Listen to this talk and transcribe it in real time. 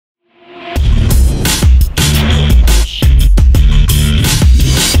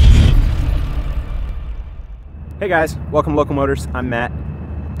Hey guys, welcome to Local Motors. I'm Matt.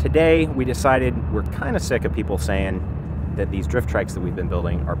 Today we decided we're kind of sick of people saying that these drift trikes that we've been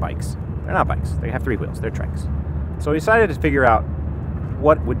building are bikes. They're not bikes. They have three wheels. They're trikes. So we decided to figure out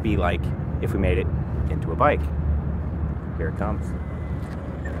what it would be like if we made it into a bike. Here it comes.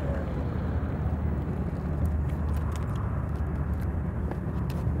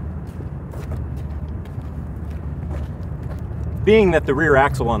 Being that the rear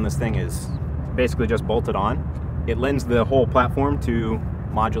axle on this thing is basically just bolted on, it lends the whole platform to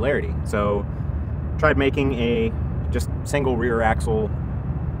modularity. So tried making a just single wheel rear axle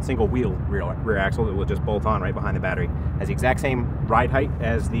that will just bolt on right behind the battery. Has the exact same ride height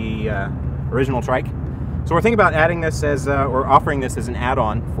as the original trike. So we're thinking about adding this as, or offering this as an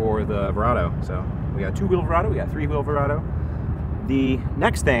add-on for the Verrado. So we got a two-wheel Verrado, we got a three-wheel Verrado. The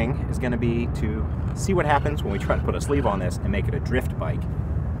next thing is going to be to see what happens when we try to put a sleeve on this and make it a drift bike.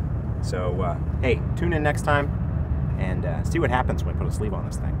 So hey, tune in next time and see what happens when we put a sleeve on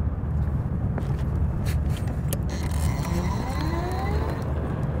this thing.